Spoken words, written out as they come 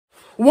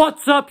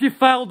What's up, you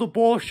failed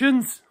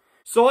abortions?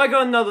 So I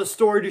got another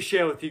story to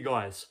share with you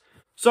guys.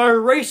 So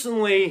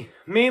recently,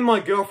 me and my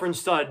girlfriend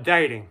started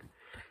dating.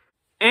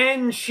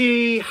 And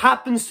she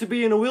happens to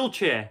be in a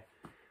wheelchair.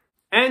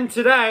 And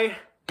today,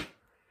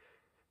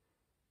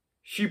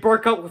 she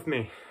broke up with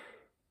me.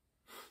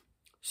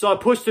 So I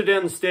pushed her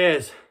down the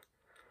stairs.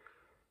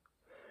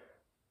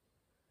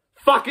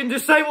 Fucking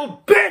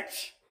disabled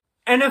bitch!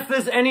 And if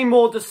there's any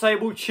more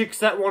disabled chicks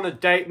that want to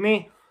date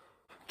me,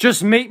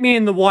 just meet me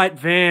in the white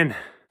van.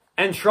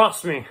 And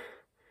trust me,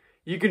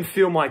 you can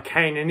feel my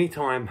cane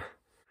anytime.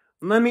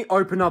 Let me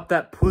open up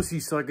that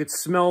pussy so I could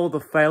smell the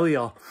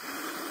failure.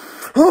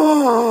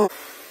 Oh,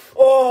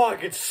 I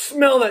could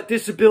smell that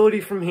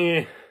disability from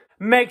here.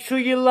 Make sure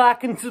you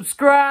like and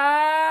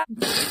subscribe.